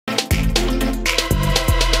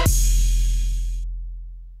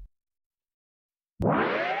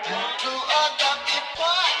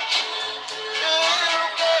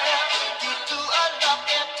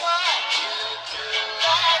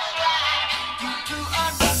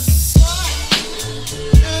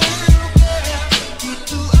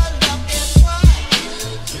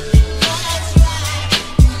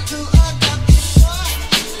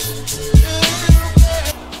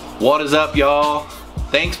What is up, y'all?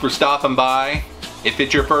 Thanks for stopping by. If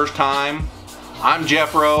it's your first time, I'm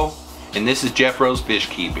Jeffro, and this is Jeffro's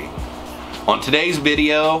Fishkeeping. On today's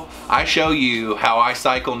video, I show you how I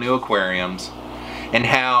cycle new aquariums and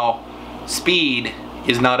how speed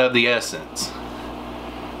is not of the essence.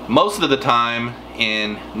 Most of the time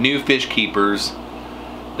in new fish keepers,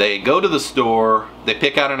 they go to the store, they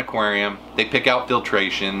pick out an aquarium, they pick out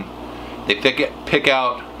filtration, they pick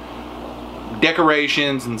out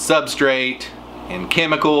decorations and substrate and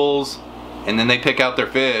chemicals, and then they pick out their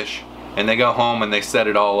fish and they go home and they set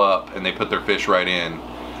it all up and they put their fish right in.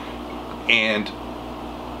 And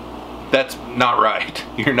that's not right.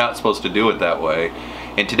 You're not supposed to do it that way.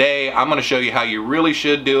 And today I'm going to show you how you really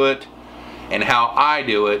should do it and how I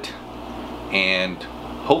do it, and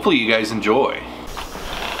hopefully you guys enjoy.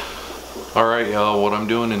 Alright, y'all, what I'm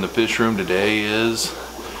doing in the fish room today is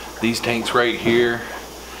these tanks right here.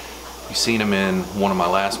 You've seen them in one of my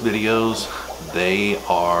last videos. They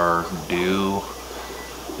are due.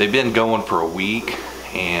 They've been going for a week,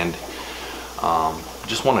 and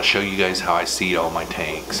just want to show you guys how I seed all my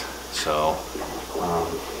tanks. So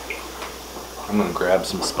I'm going to grab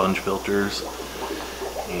some sponge filters,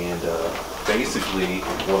 and basically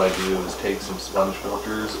what I do is take some sponge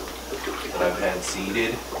filters that I've had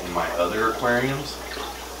seeded in my other aquariums.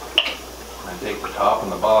 I take the top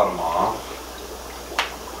and the bottom off.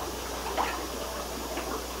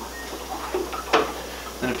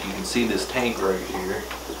 Then if you can see this tank right here,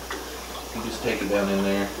 you just take it down in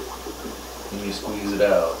there and you squeeze it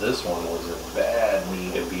out. This one was in bad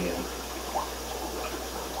need of being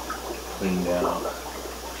cleaned out.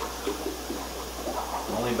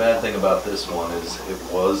 The only bad thing about this one is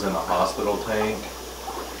it was in a hospital tank,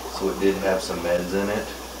 so it did have some meds in it.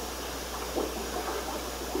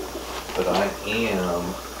 But I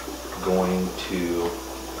am going to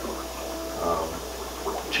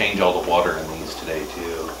change all the water in these today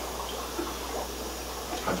too.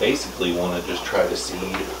 I basically want to just try to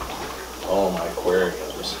seed all my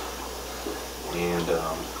aquariums, and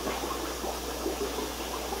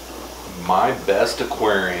my best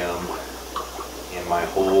aquarium in my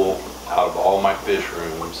whole, out of all my fish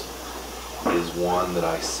rooms, is one that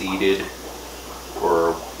I seeded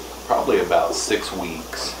for probably about 6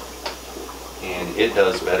 weeks, and it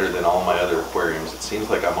does better than all my other aquariums. It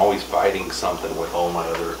seems like I'm always fighting something with all my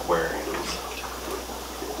other aquariums.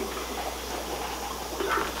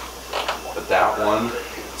 But that one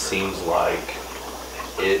seems like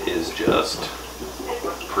it is just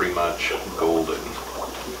pretty much golden.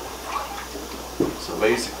 So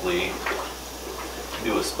basically, you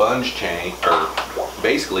do a sponge change, or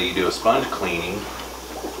basically you do a sponge cleaning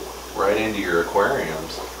right into your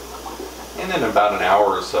aquariums. And in about an hour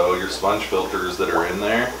or so, your sponge filters that are in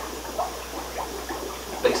there,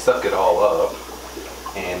 they suck it all up.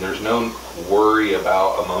 And there's no worry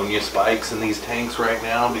about ammonia spikes in these tanks right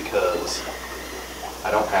now because I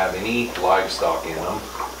don't have any livestock in them.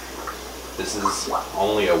 This is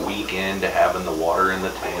only a week into having the water in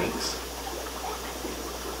the tanks.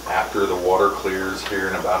 After the water clears here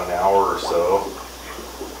in about an hour or so,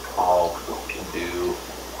 I'll do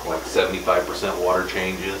like 75% water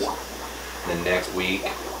changes. And then next week,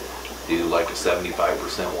 do like a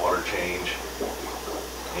 75% water change.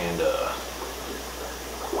 And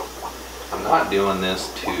I'm not doing this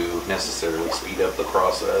to necessarily speed up the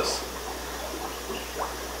process.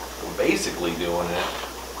 I'm basically doing it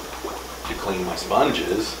to clean my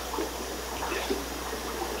sponges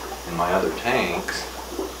in my other tanks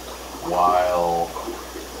while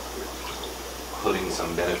putting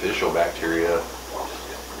some beneficial bacteria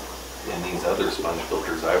in these other sponge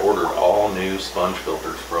filters. I ordered all new sponge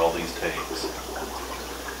filters for all these tanks.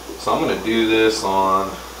 So I'm going to do this on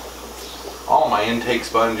all my intake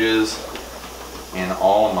sponges and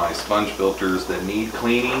all my sponge filters that need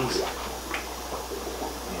cleanings.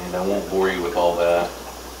 And I won't bore you with all that.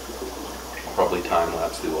 I'll probably time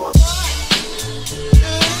lapse through all.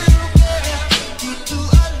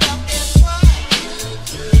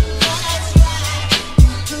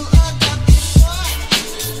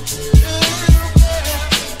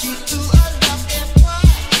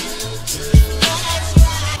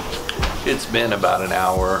 It's been about an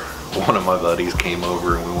hour. One of my buddies came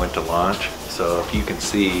over and we went to lunch. So if you can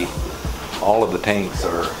see, all of the tanks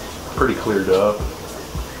are pretty cleared up.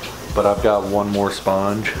 But I've got one more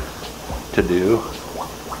sponge to do.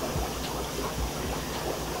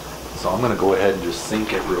 So I'm gonna go ahead and just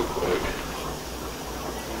sink it real quick,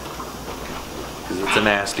 because it's a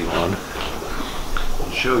nasty one.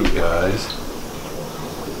 I'll show you guys.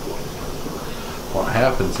 What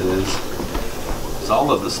happens is all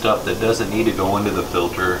of the stuff that doesn't need to go into the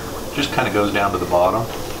filter just kind of goes down to the bottom.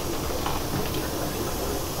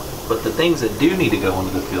 But the things that do need to go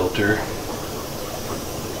into the filter's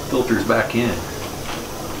back in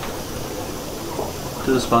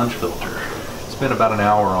to the sponge filter. Spent about an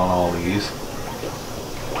hour on all these.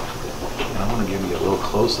 And I'm going to give you a little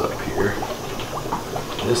close up here.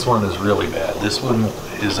 This one is really bad. This one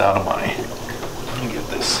is out of my, let me get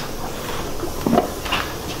this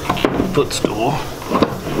footstool.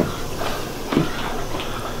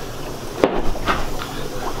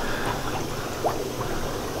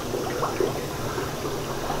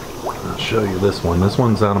 I'll show you this one. This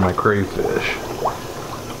one's out of my crayfish.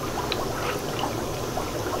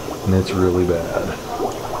 And it's really bad.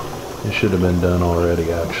 It should have been done already,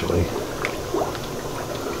 actually.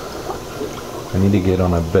 I need to get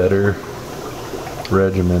on a better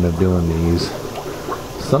regimen of doing these.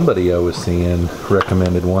 Somebody I was seeing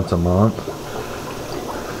recommended once a month.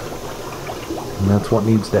 And that's what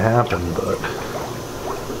needs to happen, but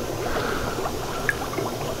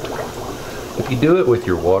if you do it with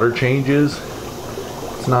your water changes,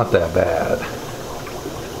 it's not that bad.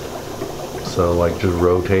 So like just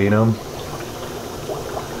rotate them.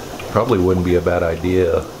 Probably wouldn't be a bad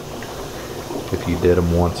idea if you did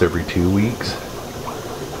them once every 2 weeks.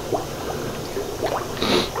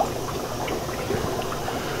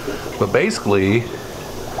 But basically,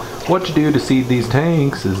 what you do to seed these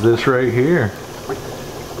tanks is this right here.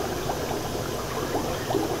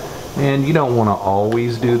 And you don't want to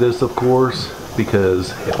always do this, of course,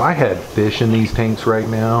 because if I had fish in these tanks right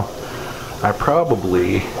now, I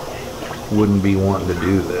probably wouldn't be wanting to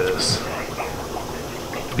do this,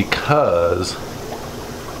 because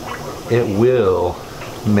it will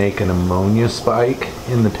make an ammonia spike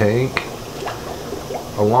in the tank,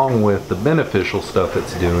 along with the beneficial stuff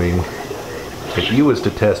it's doing. If you was to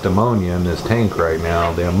test ammonia in this tank right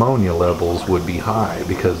now, the ammonia levels would be high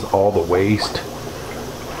because all the waste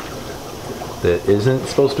that isn't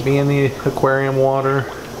supposed to be in the aquarium water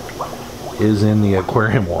is in the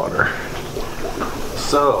aquarium water.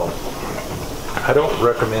 So I don't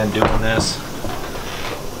recommend doing this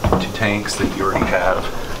to tanks that you already have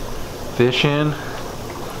fish in,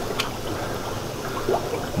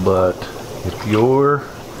 but if you're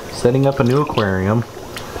setting up a new aquarium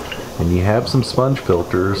and you have some sponge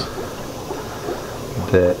filters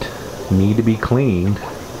that need to be cleaned,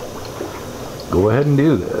 go ahead and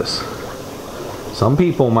do this. Some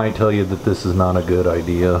people might tell you that this is not a good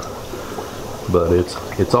idea, but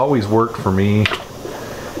it's always worked for me.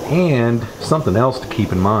 And something else to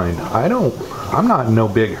keep in mind, I'm not in no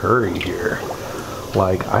big hurry here.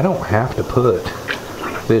 Like, I don't have to put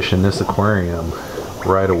fish in this aquarium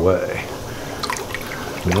right away.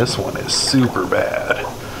 And this one is super bad.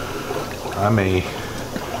 I may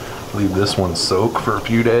leave this one soak for a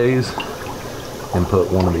few days and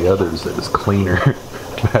put one of the others that is cleaner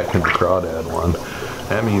back in the crawdad one.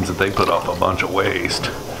 That means that they put off a bunch of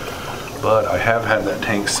waste. But I have had that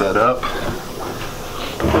tank set up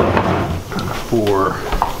for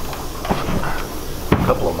a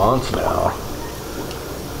couple of months now,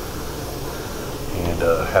 and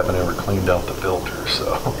haven't ever cleaned out the filter,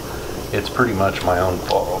 so it's pretty much my own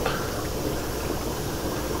fault.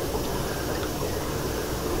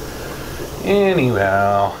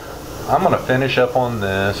 Anyhow, I'm gonna finish up on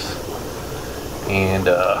this and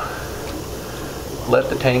let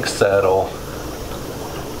the tank settle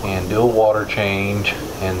and do a water change,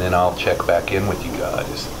 and then I'll check back in with you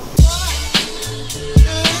guys.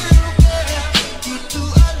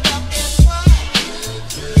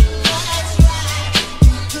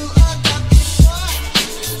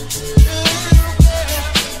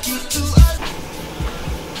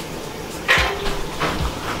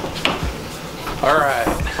 Alright,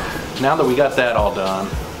 now that we got that all done,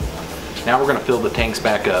 now we're going to fill the tanks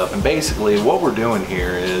back up. And basically what we're doing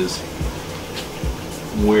here is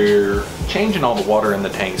we're changing all the water in the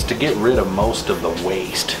tanks to get rid of most of the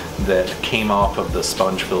waste that came off of the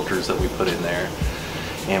sponge filters that we put in there.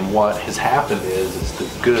 And what has happened is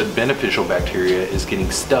the good beneficial bacteria is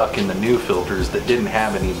getting stuck in the new filters that didn't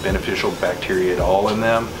have any beneficial bacteria at all in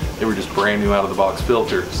them. They were just brand new out of the box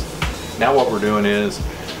filters. Now what we're doing is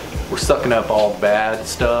we're sucking up all bad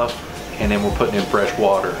stuff, and then we're putting in fresh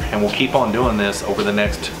water. And we'll keep on doing this over the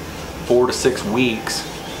next 4 to 6 weeks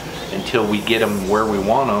until we get them where we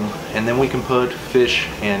want them, and then we can put fish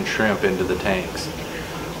and shrimp into the tanks.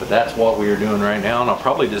 But that's what we are doing right now, and I'll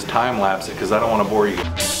probably just time lapse it because I don't want to bore you.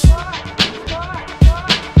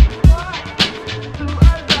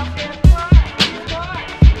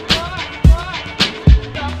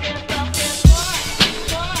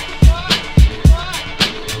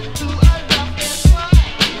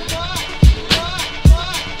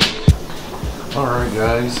 Alright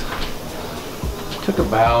guys, took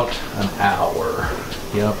about an hour.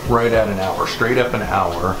 Yep, right at an hour, straight up an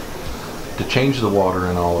hour to change the water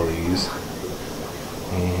in all of these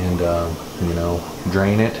and you know,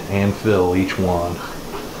 drain it and fill each one.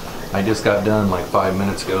 I just got done like 5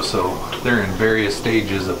 minutes ago, so they're in various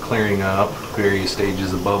stages of clearing up, various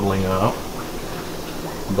stages of bubbling up.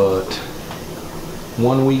 But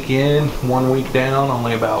 1 week in, 1 week down,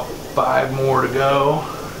 only about 5 more to go,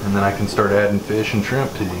 and then I can start adding fish and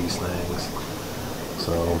shrimp to these things.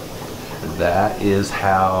 So that is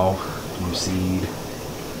how you seed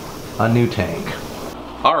a new tank.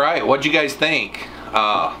 All right, what'd you guys think?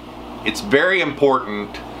 It's very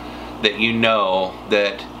important that you know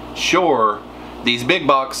that, sure, these big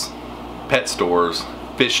box pet stores,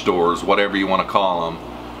 fish stores, whatever you want to call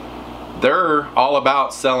them, they're all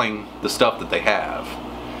about selling the stuff that they have.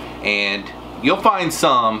 And you'll find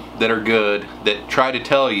some that are good that try to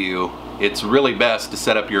tell you it's really best to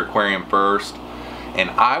set up your aquarium first. And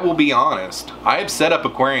I will be honest, I have set up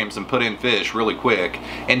aquariums and put in fish really quick,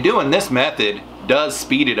 and doing this method does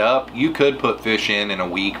speed it up. You could put fish in a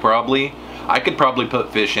week probably. I could probably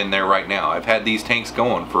put fish in there right now. I've had these tanks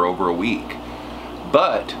going for over a week.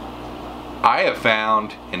 But I have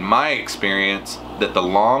found in my experience that the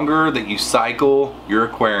longer that you cycle your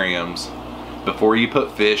aquariums before you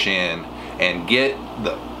put fish in and get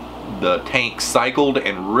the tank cycled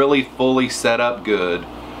and really fully set up good,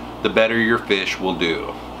 the better your fish will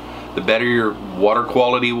do. The better your water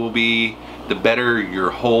quality will be, the better your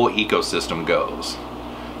whole ecosystem goes.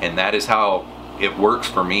 And that is how it works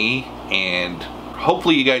for me, and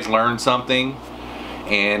hopefully you guys learned something.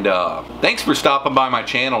 And thanks for stopping by my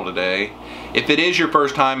channel today. If it is your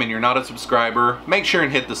first time and you're not a subscriber, make sure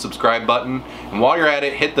and hit the subscribe button, and while you're at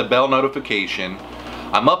it, hit the bell notification.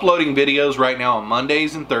 I'm uploading videos right now on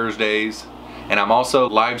Mondays and Thursdays, and I'm also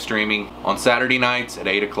live streaming on Saturday nights at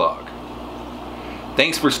 8 o'clock.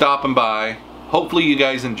 Thanks for stopping by. Hopefully you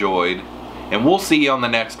guys enjoyed, and we'll see you on the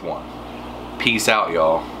next one. Peace out,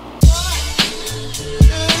 y'all.